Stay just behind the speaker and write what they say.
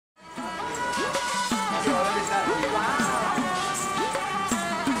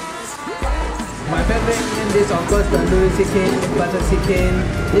My favorite in this, of course, tandoori chicken, butter chicken.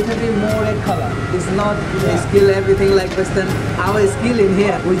 Little bit more red color. It's not a skill everything like Western. Our skill in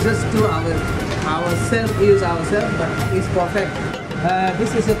here, we just do ourselves, use ourselves, but it's perfect.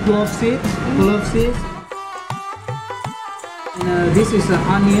 This is a clove seed. Clove seed. And, this is an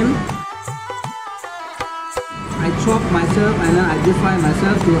onion. I chop myself and then I deep fry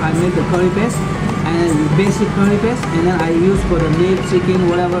myself. I make the curry paste and basic curry paste, and then I use for the meat, chicken,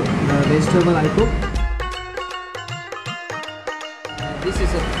 whatever vegetable I cook. This is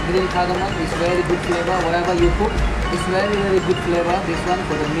a green cardamom. It's very good flavor. Whatever you cook, it's very good flavor. This one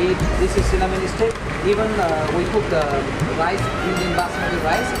for the meat. This is cinnamon stick. Even we cook the rice, Indian basmati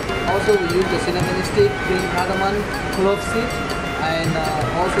rice. Also we use the cinnamon stick, green cardamom, clove seed, and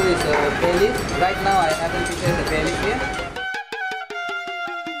also is a bay leaf. Right now I haven't prepared the bay leaf here.